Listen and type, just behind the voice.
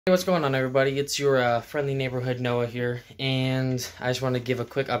Hey, what's going on, everybody? It's your friendly neighborhood Noah here, and I just want to give a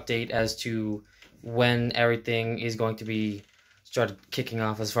quick update as to when everything is going to be started kicking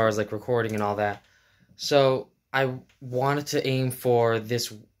off as far as like recording and all that. So I wanted to aim for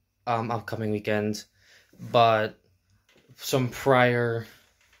this upcoming weekend, but some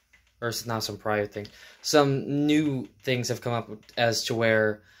new things have come up as to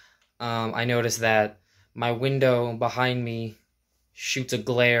where I noticed that my window behind me shoots a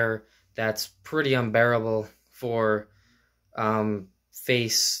glare that's pretty unbearable for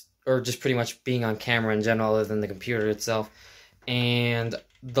face or just pretty much being on camera in general, other than the computer itself. And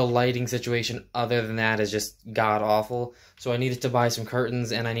the lighting situation other than that is just god awful. So I needed to buy some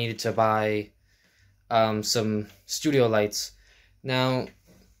curtains, and I needed to buy some studio lights. Now,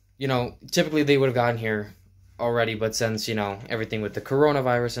 typically they would have gotten here already, but since, everything with the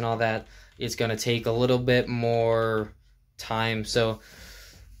coronavirus and all that, it's going to take a little bit more time. So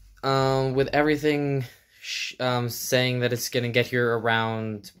with everything saying that it's going to get here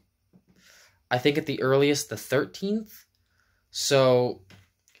around, I think at the earliest, the 13th. So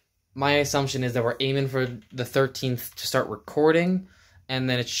my assumption is that we're aiming for the 13th to start recording, and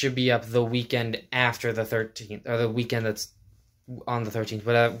then it should be up the weekend after the 13th, or the weekend that's on the 13th,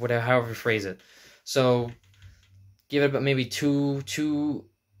 whatever, however you phrase it. So give it about maybe two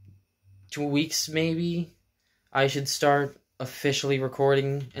weeks, maybe I should start officially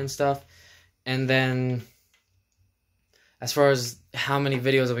recording and stuff. And then as far as how many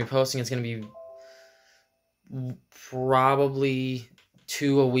videos I'll be posting, it's going to be probably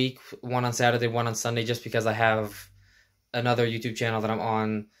 2 a week, one on Saturday, one on Sunday, just because I have another YouTube channel that I'm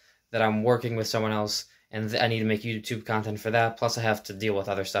on that I'm working with someone else, and I need to make YouTube content for that. Plus I have to deal with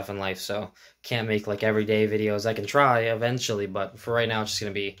other stuff in life, so can't make like everyday videos. I can try eventually, but for right now it's just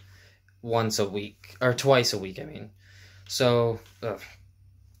going to be once a week, or twice a week, I mean. So,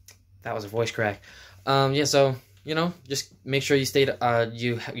 that was a voice crack. Yeah, so, just make sure you stayed,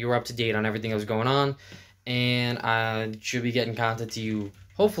 you were up to date on everything that was going on, and I should be getting content to you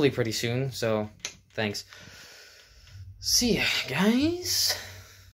hopefully pretty soon, so thanks. See ya, guys.